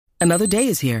Another day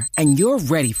is here, and you're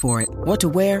ready for it. What to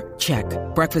wear? Check.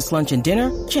 Breakfast, lunch, and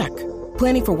dinner? Check.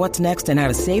 Planning for what's next and how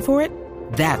to save for it?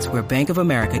 That's where Bank of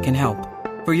America can help.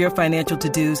 For your financial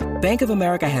to-dos, Bank of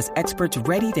America has experts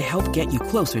ready to help get you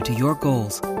closer to your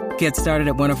goals. Get started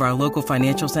at one of our local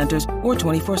financial centers or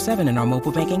 24/7 in our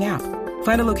mobile banking app.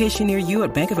 Find a location near you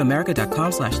at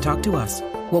bankofamerica.com/talktous.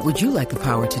 What would you like the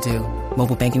power to do?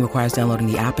 Mobile banking requires downloading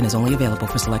the app and is only available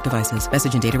for select devices.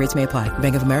 Message and data rates may apply.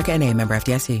 Bank of America N.A., member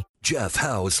FDIC. Jeff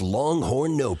Howe's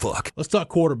Longhorn Notebook. Let's talk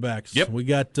quarterbacks. Yep. We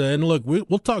got, and look,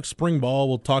 we'll talk spring ball.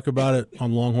 We'll talk about it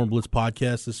on Longhorn Blitz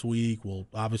podcast this week. We'll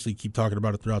obviously keep talking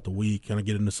about it throughout the week, kind of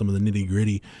get into some of the nitty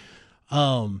gritty.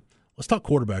 Let's talk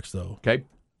quarterbacks, though. Okay.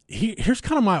 Here's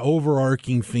kind of my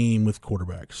overarching theme with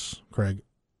quarterbacks, Craig.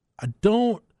 I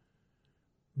don't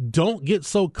get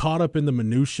so caught up in the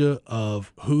minutia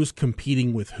of who's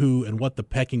competing with who and what the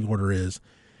pecking order is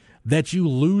that you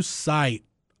lose sight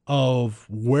of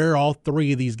where all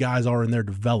three of these guys are in their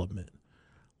development.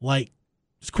 Like,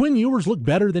 does Quinn Ewers look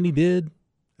better than he did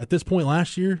at this point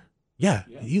last year? Yeah.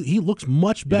 He looks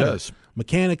much better. He does.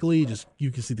 Mechanically, just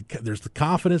you can see there's the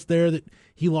confidence there that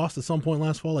he lost at some point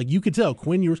last fall. Like, you could tell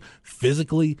Quinn Ewers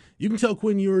physically, you can tell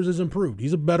Quinn Ewers has improved.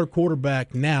 He's a better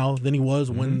quarterback now than he was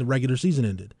when the regular season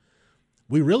ended.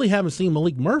 We really haven't seen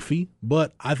Malik Murphy,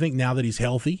 but I think now that he's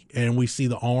healthy and we see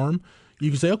the arm, you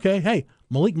can say, okay, hey,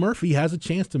 Malik Murphy has a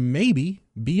chance to maybe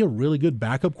be a really good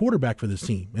backup quarterback for this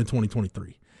team in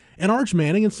 2023. And Arch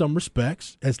Manning, in some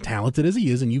respects, as talented as he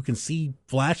is, and you can see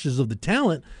flashes of the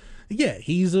talent, yeah,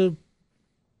 he's a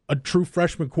true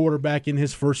freshman quarterback in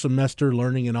his first semester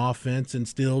learning an offense and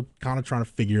still kind of trying to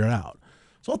figure it out.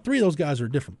 So all three of those guys are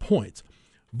at different points.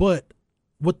 But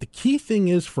what the key thing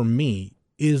is for me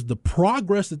is the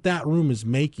progress that room is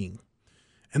making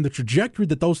and the trajectory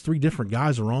that those three different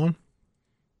guys are on.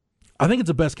 I think it's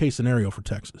a best-case scenario for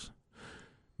Texas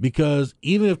because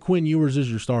even if Quinn Ewers is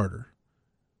your starter,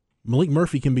 Malik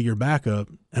Murphy can be your backup,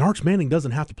 and Arch Manning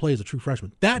doesn't have to play as a true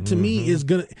freshman. That, to me, is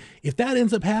going to – if that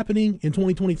ends up happening in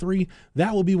 2023,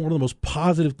 that will be one of the most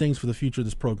positive things for the future of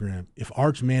this program if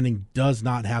Arch Manning does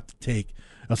not have to take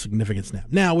a significant snap.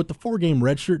 Now, with the 4-game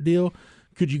redshirt deal,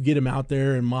 could you get him out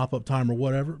there and mop up time or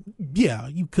whatever? Yeah,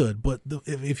 you could, but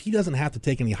if he doesn't have to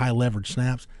take any high-leverage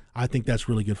snaps, I think that's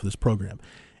really good for this program.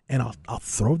 And I'll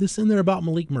throw this in there about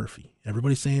Malik Murphy.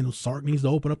 Everybody's saying Sark needs to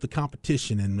open up the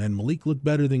competition and Malik looked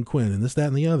better than Quinn and this, that,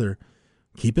 and the other.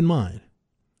 Keep in mind,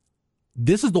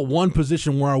 this is the one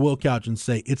position where I will couch and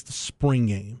say it's the spring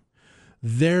game.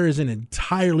 There is an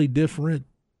entirely different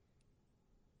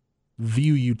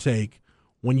view you take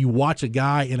when you watch a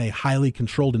guy in a highly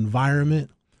controlled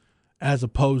environment as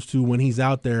opposed to when he's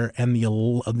out there and the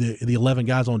 11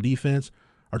 guys on defense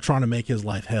are trying to make his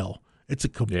life hell. It's a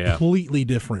completely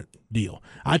different deal.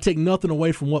 I take nothing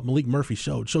away from what Malik Murphy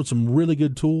showed. Showed some really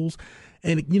good tools.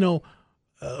 And,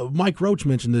 Mike Roach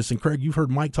mentioned this, and Craig, you've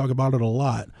heard Mike talk about it a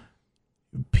lot.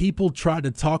 People try to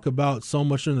talk about so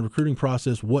much in the recruiting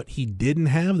process what he didn't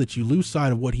have that you lose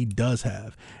sight of what he does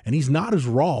have. And he's not as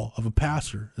raw of a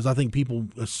passer as I think people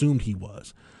assumed he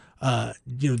was.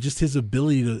 Just his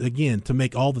ability to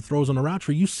make all the throws on the route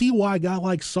tree. You see why a guy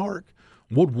like Sark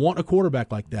would want a quarterback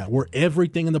like that, where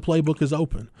everything in the playbook is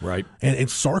open. Right. And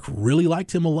Sark really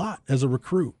liked him a lot as a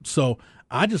recruit. So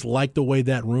I just like the way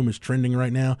that room is trending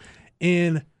right now.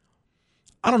 And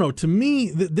I don't know, to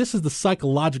me, this is the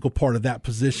psychological part of that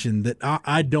position that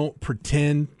I don't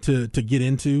pretend to get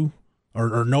into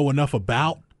or know enough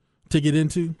about to get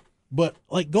into. But,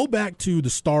 go back to the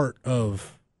start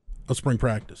of spring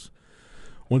practice.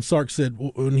 When Sark said,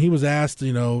 when he was asked,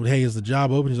 hey, is the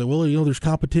job open? He's like, well, there's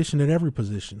competition at every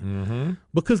position. Mm-hmm.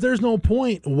 Because there's no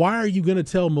point. Why are you going to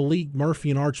tell Malik Murphy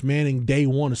and Arch Manning day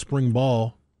one of spring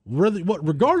ball,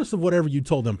 regardless of whatever you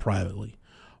told them privately,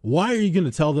 why are you going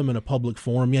to tell them in a public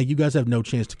forum, yeah, you guys have no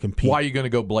chance to compete? Why are you going to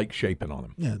go Blake Shapen on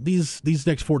them? Yeah, these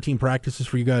next 14 practices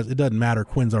for you guys, it doesn't matter.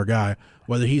 Quinn's our guy.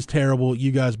 Whether he's terrible,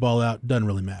 you guys ball out, doesn't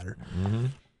really matter. Mm-hmm.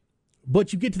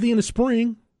 But you get to the end of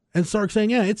spring, and Sark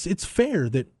saying, yeah, it's fair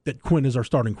that Quinn is our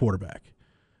starting quarterback.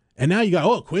 And now you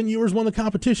got, Quinn Ewers won the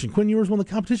competition. Quinn Ewers won the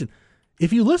competition.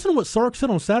 If you listen to what Sark said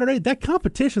on Saturday, that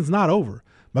competition's not over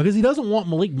because he doesn't want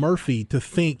Malik Murphy to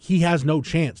think he has no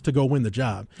chance to go win the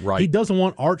job. Right. He doesn't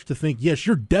want Arch to think, yes,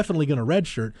 you're definitely going to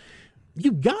redshirt.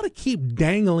 You got to keep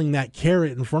dangling that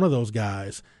carrot in front of those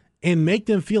guys and make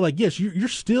them feel like, yes, you're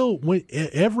still –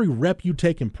 every rep you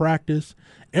take in practice,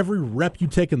 every rep you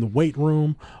take in the weight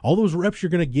room, all those reps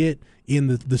you're going to get in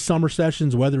the summer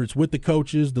sessions, whether it's with the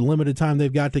coaches, the limited time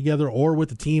they've got together, or with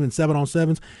the team in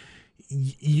 7-on-7s,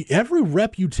 every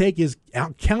rep you take is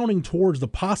counting towards the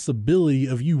possibility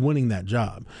of you winning that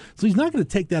job. So he's not going to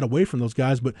take that away from those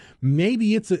guys, but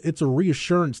maybe it's a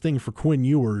reassurance thing for Quinn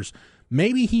Ewers.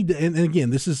 Maybe and again,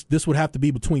 this would have to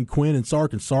be between Quinn and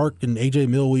Sark and A.J.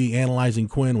 Milwee analyzing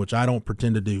Quinn, which I don't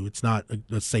pretend to do. It's not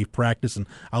a safe practice, and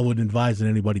I wouldn't advise that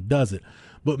anybody does it.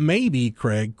 But maybe,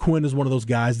 Craig, Quinn is one of those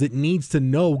guys that needs to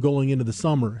know going into the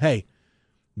summer, hey,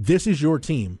 this is your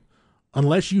team.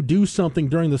 Unless you do something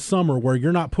during the summer where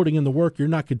you're not putting in the work, you're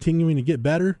not continuing to get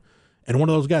better, and one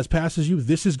of those guys passes you,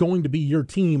 this is going to be your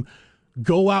team.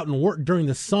 Go out and work during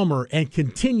the summer and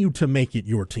continue to make it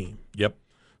your team. Yep.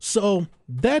 So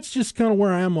that's just kind of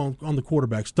where I am on the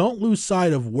quarterbacks. Don't lose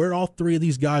sight of where all three of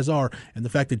these guys are and the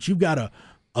fact that you've got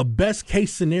a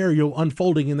best-case scenario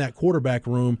unfolding in that quarterback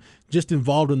room, just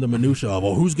involved in the minutia of,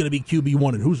 who's going to be QB1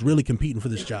 and who's really competing for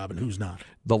this job and who's not.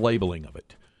 The labeling of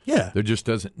it. Yeah. There just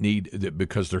doesn't need –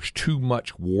 because there's too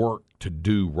much work to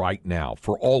do right now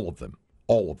for all of them,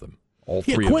 all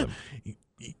three of them.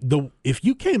 If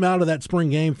you came out of that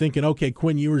spring game thinking, okay,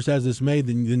 Quinn Ewers has this made,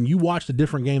 then you watched a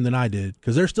different game than I did,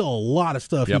 because there's still a lot of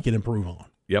stuff he can improve on.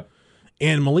 Yep.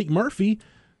 And Malik Murphy,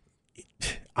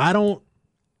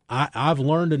 I've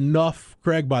learned enough,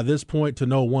 Craig, by this point to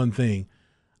know one thing.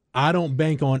 I don't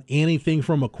bank on anything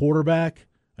from a quarterback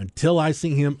until I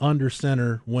see him under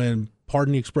center when,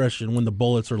 pardon the expression, when the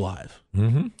bullets are live.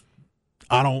 Mm-hmm.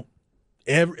 I don't –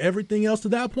 everything else to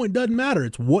that point doesn't matter.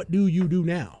 It's what do you do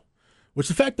now? Which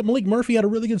the fact that Malik Murphy had a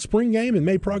really good spring game and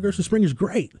made progress in spring is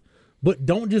great. But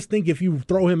don't just think if you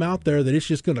throw him out there that it's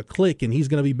just going to click and he's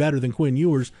going to be better than Quinn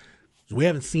Ewers. We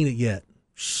haven't seen it yet.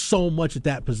 So much at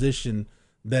that position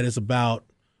that is about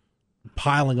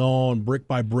piling on brick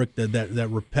by brick, that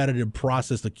repetitive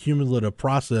process, the cumulative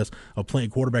process of playing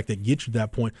quarterback that gets you to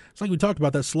that point. It's like we talked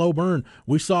about, that slow burn.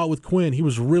 We saw it with Quinn. He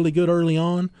was really good early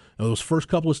on. Those first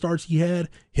couple of starts he had,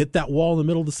 hit that wall in the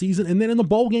middle of the season. And then in the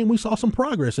bowl game, we saw some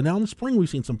progress. And now in the spring, we've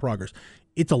seen some progress.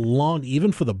 It's a long,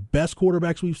 even for the best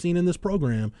quarterbacks we've seen in this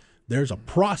program, there's a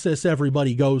process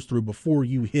everybody goes through before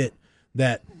you hit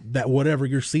that whatever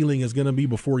your ceiling is going to be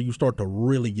before you start to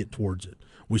really get towards it.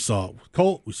 We saw it with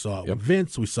Colt. We saw it with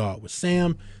Vince. We saw it with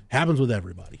Sam. Happens with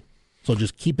everybody. So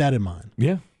just keep that in mind.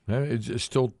 Yeah, it's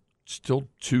still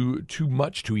too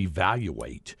much to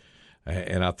evaluate.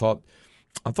 And I thought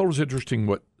it was interesting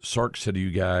what Sark said to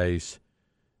you guys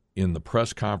in the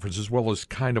press conference, as well as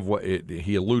kind of what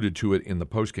he alluded to it in the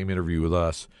postgame interview with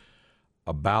us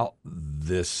about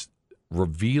this,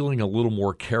 revealing a little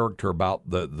more character about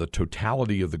the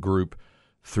totality of the group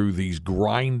through these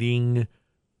grinding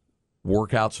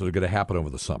workouts that are going to happen over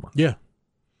the summer. Yeah.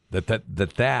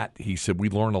 That he said, we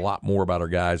learn a lot more about our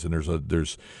guys, and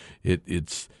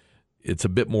it's a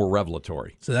bit more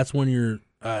revelatory. So that's when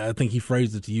I think he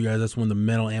phrased it to you guys, that's when the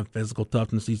mental and physical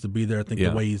toughness needs to be there. I think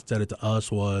the way he said it to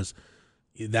us was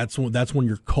that's when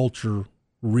your culture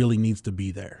really needs to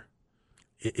be there,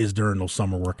 is during those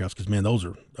summer workouts, because man, those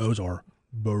are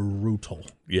brutal.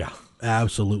 Yeah,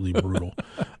 absolutely brutal.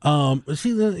 See,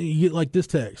 you get like this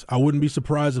text. I wouldn't be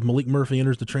surprised if Malik Murphy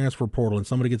enters the transfer portal and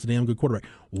somebody gets a damn good quarterback.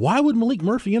 Why would Malik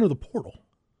Murphy enter the portal?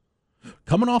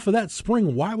 Coming off of that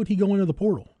spring, why would he go into the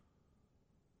portal?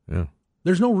 Yeah,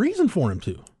 there's no reason for him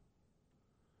to.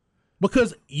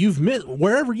 Because you've missed,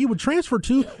 wherever you would transfer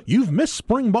to, you've missed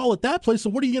spring ball at that place.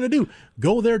 So what are you going to do?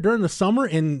 Go there during the summer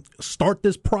and start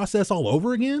this process all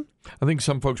over again? I think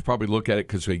some folks probably look at it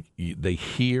because they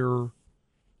hear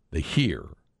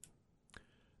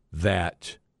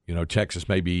that, Texas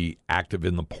may be active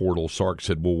in the portal. Sark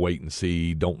said, we'll wait and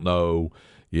see. Don't know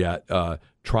yet.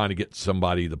 Trying to get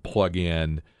somebody to plug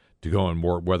in to go and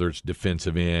work, whether it's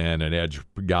defensive end, an edge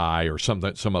guy, or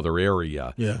some other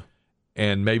area. Yeah.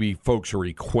 And maybe folks are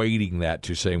equating that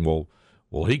to saying, well,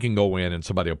 he can go in and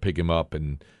somebody will pick him up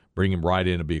and bring him right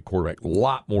in to be a quarterback. A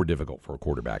lot more difficult for a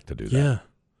quarterback to do that. Yeah.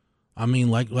 I mean,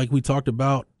 like we talked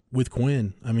about with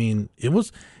Quinn, I mean, it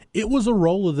was a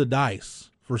roll of the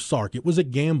dice for Sark. It was a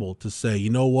gamble to say, you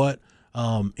know what,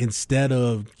 instead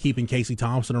of keeping Casey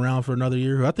Thompson around for another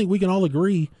year, who I think we can all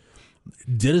agree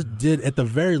did at the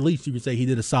very least, you could say he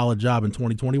did a solid job in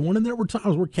 2021. And there were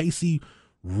times where Casey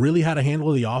really had a handle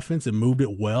of the offense and moved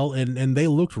it well, and they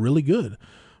looked really good.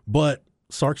 But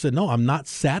Sark said, no, I'm not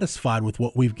satisfied with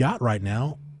what we've got right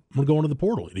now. I'm going to go into the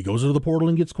portal. And he goes into the portal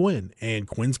and gets Quinn. And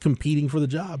Quinn's competing for the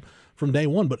job from day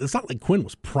one. But it's not like Quinn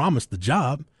was promised the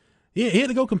job. He had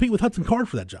to go compete with Hudson Card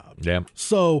for that job. Yeah.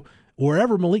 So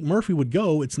wherever Malik Murphy would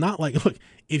go, it's not like, look,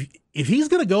 if he's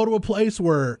going to go to a place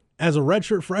where, as a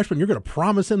redshirt freshman, you're going to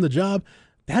promise him the job,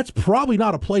 that's probably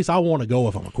not a place I want to go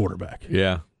if I'm a quarterback.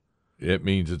 Yeah. It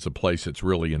means it's a place that's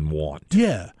really in want.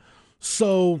 Yeah.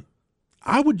 So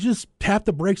I would just tap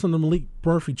the brakes on the Malik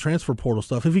Murphy transfer portal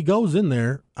stuff. If he goes in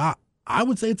there, I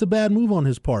would say it's a bad move on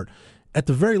his part. At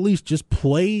the very least, just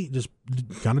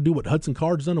kind of do what Hudson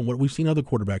Card's done and what we've seen other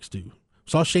quarterbacks do.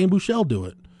 Saw Shane Buechele do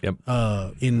it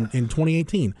in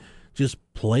 2018. Just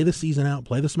play the season out,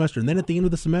 play the semester, and then at the end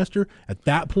of the semester, at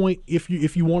that point, if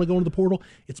you want to go into the portal,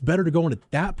 it's better to go in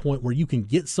at that point where you can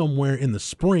get somewhere in the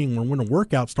spring when the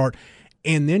workouts start,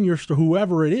 and then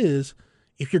whoever it is,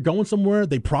 if you're going somewhere,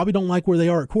 they probably don't like where they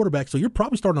are at quarterback, so you're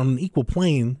probably starting on an equal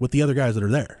plane with the other guys that are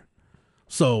there.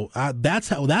 So that's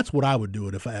what I would do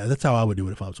it that's how I would do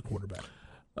it if I was a quarterback.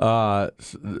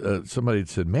 Somebody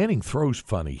said Manning throws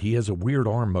funny. He has a weird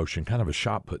arm motion, kind of a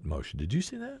shot put motion. Did you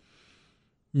see that?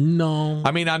 No.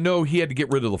 I mean, I know he had to get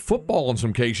rid of the football on some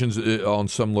occasions.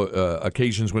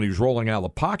 Occasions when he was rolling out of the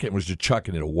pocket and was just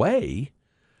chucking it away.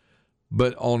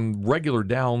 But on regular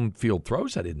downfield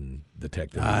throws, I didn't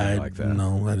detect anything like that.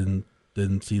 No, I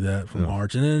didn't see that from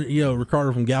Arch. And then,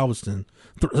 Ricardo from Galveston,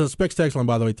 Specs text line,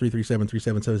 by the way,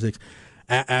 337-3776,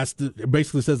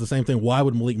 basically says the same thing. Why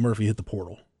would Malik Murphy hit the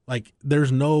portal? Like,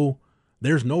 there's no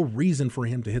reason for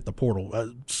him to hit the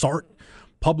portal. Sark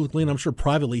publicly, and I'm sure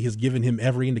privately, has given him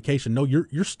every indication. No,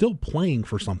 you're still playing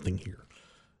for something here.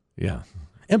 Yeah.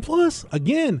 And plus,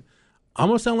 again, I'm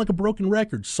going to sound like a broken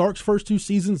record. Sark's first 2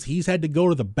 seasons, he's had to go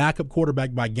to the backup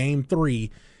quarterback by game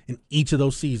 3 in each of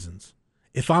those seasons.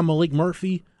 If I'm Malik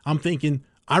Murphy, I'm thinking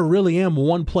I really am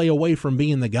one play away from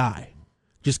being the guy.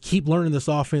 Just keep learning this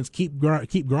offense, keep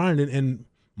grinding, and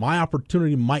my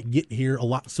opportunity might get here a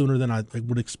lot sooner than I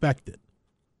would expect it.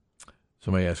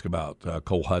 Somebody asked about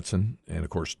Cole Hudson, and, of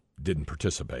course, didn't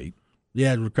participate.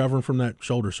 Yeah, recovering from that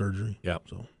shoulder surgery. Yeah,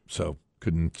 so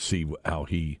couldn't see how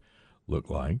he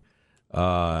looked like.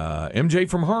 MJ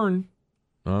from Hearn,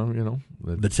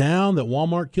 the town that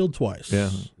Walmart killed twice. Yeah,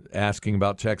 asking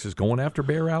about Texas going after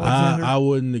Bear Alexander. I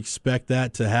wouldn't expect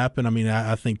that to happen. I mean,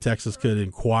 I think Texas could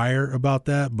inquire about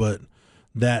that, but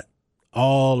that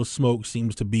all the smoke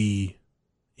seems to be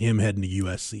him heading to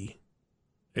USC.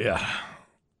 Yeah.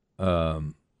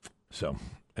 So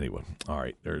anyway, all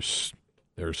right. There's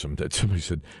some. Somebody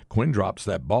said Quinn drops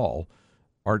that ball,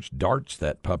 Arch darts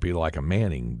that puppy like a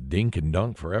Manning, dink and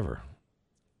dunk forever.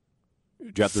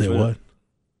 Jeff, Say what?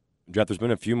 Jeff, there's been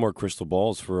a few more crystal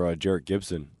balls for Jarrett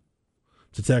Gibson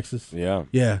to Texas.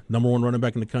 Yeah, number 1 running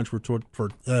back in the country for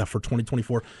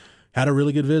 2024. Had a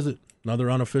really good visit,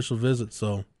 another unofficial visit.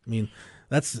 So I mean,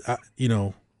 that's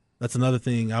another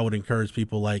thing I would encourage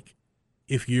people. Like,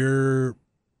 if you're,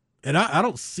 and I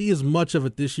don't see as much of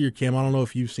it this year, Cam. I don't know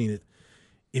if you've seen it.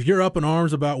 If you're up in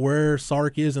arms about where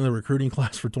Sark is in the recruiting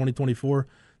class for 2024,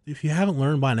 if you haven't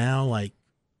learned by now, like,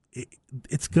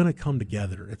 it's going to come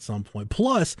together at some point.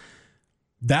 Plus,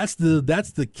 that's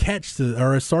the catch to,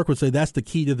 or as Sark would say, that's the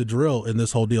key to the drill in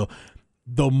this whole deal.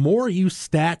 The more you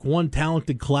stack one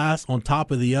talented class on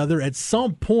top of the other, at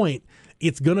some point,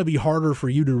 it's going to be harder for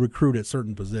you to recruit at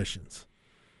certain positions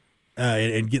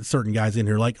and get certain guys in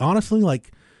here. Like, honestly,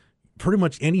 like, pretty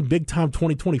much any big-time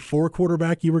 2024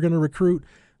 quarterback you were going to recruit,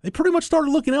 they pretty much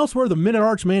started looking elsewhere the minute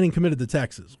Arch Manning committed to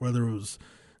Texas, whether it was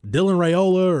Dylan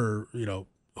Raiola or,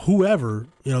 whoever,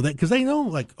 because they know,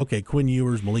 like, okay, Quinn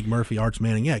Ewers, Malik Murphy, Arch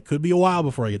Manning, yeah, it could be a while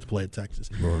before I get to play at Texas.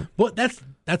 Right. But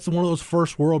that's one of those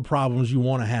first-world problems you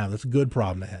want to have. That's a good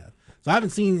problem to have. So I haven't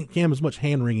seen, Cam, as much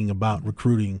hand-wringing about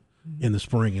recruiting in the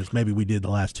spring as maybe we did the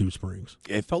last 2 springs.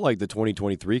 It felt like the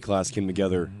 2023 class came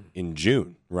together in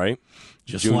June, right?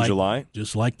 July?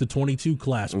 Just like the 22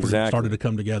 class started to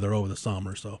come together over the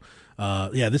summer. So,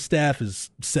 this staff is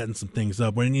setting some things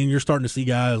up. And you're starting to see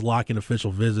guys locking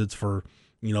official visits for,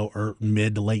 or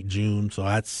mid to late June. So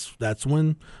that's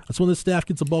when the staff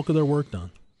gets the bulk of their work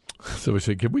done. So we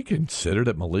said, can we consider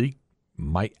that Malik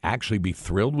might actually be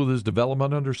thrilled with his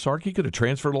development under Sark? He could have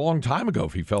transferred a long time ago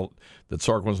if he felt that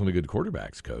Sark wasn't a good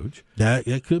quarterbacks coach.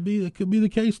 It could be the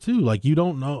case too. Like, you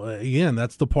don't know. Again,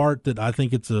 that's the part that I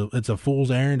think it's a fool's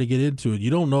errand to get into it.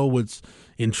 You don't know what's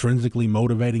intrinsically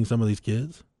motivating some of these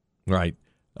kids, right?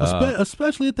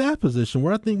 Especially at that position,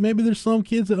 where I think maybe there's some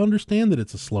kids that understand that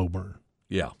it's a slow burn.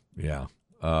 Yeah.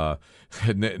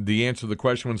 And the answer to the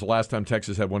question, when's the last time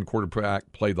Texas had one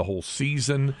quarterback play the whole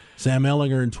season? Sam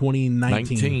Ehlinger in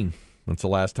 2019. That's the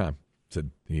last time.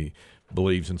 Said he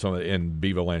believes in some of it. And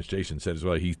Bevo Lance Jason said as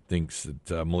well, he thinks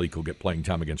that Malik will get playing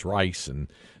time against Rice.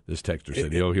 And this texter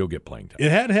said he'll get playing time.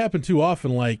 It hadn't happened too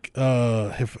often. Like,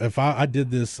 if I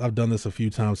did this, I've done this a few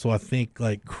times. So I think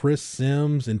like Chris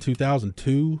Sims in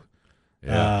 2002,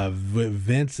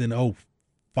 Vince in 2005,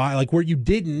 like where you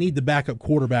didn't need the backup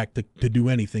quarterback to do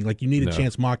anything. Like, you needed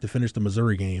Chance Mock to finish the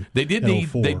Missouri game. They did need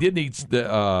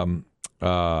the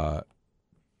trying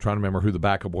to remember who the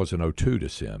backup was in 2002 to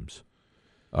Sims.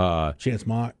 Chance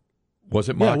Mock. Was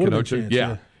it Mock and Ocho? Chance,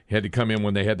 Yeah. He had to come in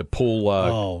when they had to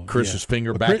pull Chris's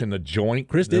finger back in the joint.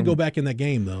 Chris did go back in that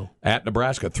game, though. At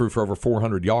Nebraska, threw for over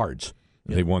 400 yards.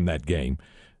 Yep. They won that game.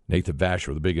 Nathan Vasher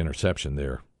with a big interception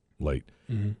there late.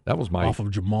 Mm-hmm. That was off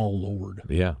of Jamal Lord.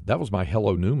 Yeah, that was my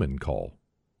Hello Newman call.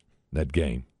 That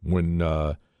game when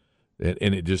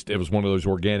it was one of those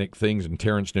organic things. And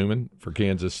Terrence Newman for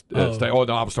Kansas State. Oh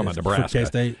no, I was talking about Nebraska. For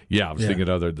K-State? Yeah, I was thinking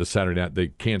of the Saturday night the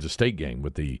Kansas State game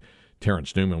with the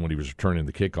Terrence Newman when he was returning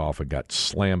the kickoff and got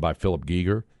slammed by Philip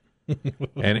Giger,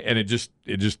 and it just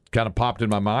kind of popped in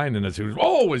my mind. And I said,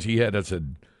 I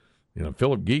said,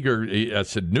 Philip Giger. I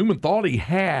said Newman thought he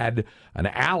had an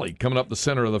alley coming up the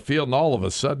center of the field, and all of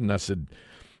a sudden I said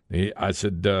Philip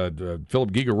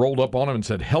Giger rolled up on him and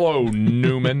said, "Hello,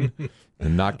 Newman."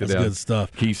 And knocked it out. Good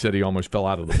stuff. He said he almost fell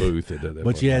out of the booth.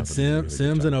 But you had Sims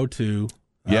in 02.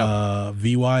 Yeah.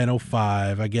 VY in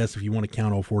 05, I guess, if you want to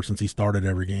count 04 since he started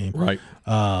every game. Right.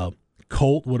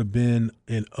 Colt would have been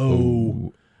in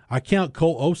I count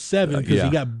Colt 07 because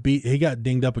he got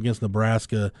dinged up against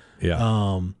Nebraska.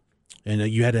 Yeah. And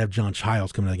you had to have John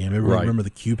Childs coming to the game. Everybody remember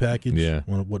the Q package? Yeah.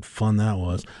 What fun that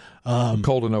was.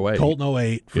 Colt in 08. Colt in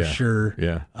 08 for sure.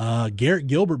 Yeah. Garrett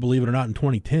Gilbert, believe it or not, in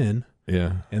 2010.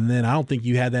 Yeah. And then I don't think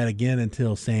you had that again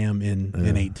until Sam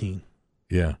in 18.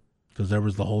 Yeah. Because there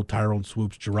was the whole Tyrone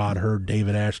Swoops, Gerard Hurd,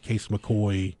 David Ash, Case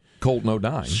McCoy. Colt in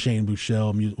 09. Shane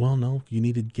Buechele. Well, no, you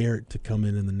needed Garrett to come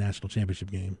in the national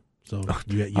championship game. So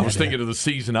you I was thinking of the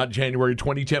season, not January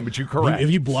 2010, but you're correct.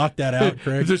 If you block that out,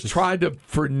 Craig. Just tried to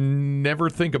never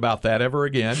think about that ever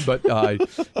again. But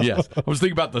yes, I was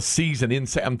thinking about the season.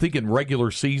 I'm thinking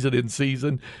regular season in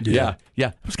season. Yeah.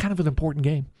 It was kind of an important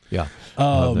game. Yeah.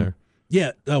 One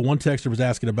texter was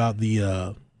asking about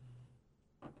the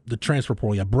transfer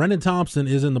portal. Yeah, Brendan Thompson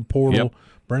is in the portal. Yep.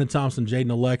 Brendan Thompson,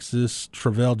 Jaden Alexis,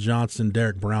 Travell Johnson,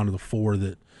 Derek Brown are the four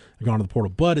that are gone to the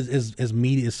portal. But as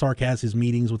Sark has his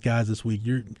meetings with guys this week,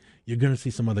 you're going to see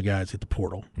some other guys hit the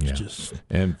portal.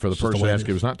 And for the person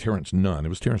asking, it was not Terrence Nunn. It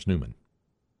was Terrence Newman.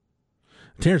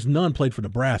 Terrence Nunn played for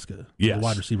Nebraska. Yes. The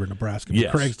wide receiver in Nebraska.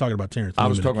 Yes. Craig's talking about Terrence I Newman.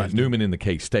 was talking about Newman in the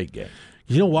K-State game.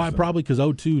 You know why? Probably because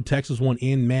 02, Texas won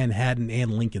in Manhattan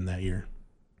and Lincoln that year.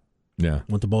 Yeah.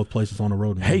 Went to both places on the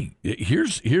road. Hey,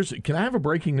 here's can I have a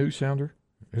breaking news sounder?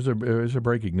 Here's a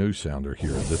breaking news sounder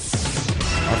here.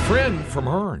 Our friend from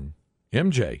Hearn,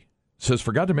 MJ, says,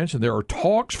 forgot to mention there are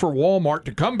talks for Walmart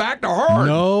to come back to Hearn.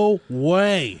 No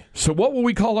way. So what will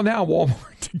we call it now?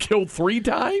 Walmart to kill 3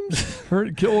 times? Or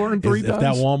to kill Hearn 3 times? If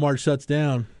that Walmart shuts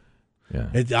down,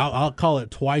 I'll call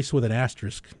it twice with an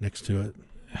asterisk next to it.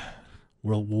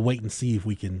 We'll wait and see if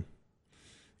we can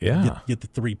get the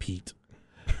three-peat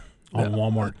on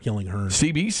Walmart killing Hearn.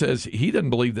 CB says he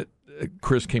doesn't believe that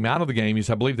Chris came out of the game. He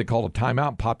said, I believe they called a timeout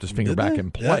and popped his finger back in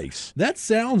place. That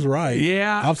sounds right.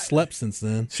 Yeah. I've slept since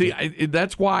then. See,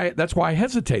 that's why I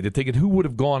hesitated, thinking who would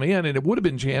have gone in, and it would have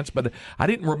been Chance, but I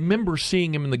didn't remember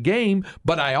seeing him in the game.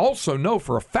 But I also know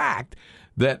for a fact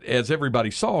that, as everybody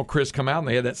saw, Chris come out, and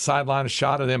they had that sideline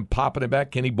shot of them popping it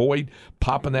back, Kenny Boyd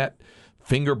popping that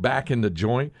finger back in the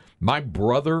joint. My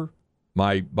brother,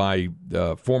 my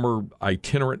former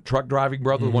itinerant truck driving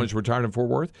brother, the one who's retired in Fort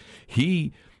Worth,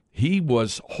 he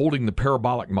was holding the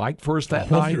parabolic mic for us that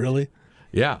night. Really?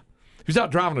 Yeah. He was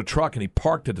out driving a truck, and he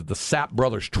parked it at the Sapp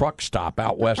Brothers truck stop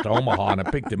out west of Omaha, and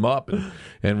I picked him up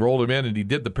and rolled him in, and he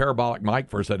did the parabolic mic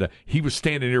for us. He was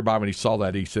standing nearby when he saw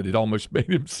that. He said it almost made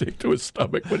him sick to his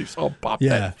stomach when he saw him pop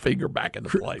that finger back into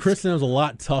place. Chris was a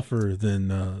lot tougher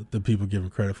than people give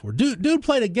him credit for. Dude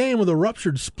played a game with a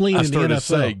ruptured spleen in the NFL. I started to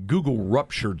say, Google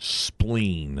ruptured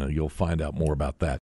spleen. You'll find out more about that.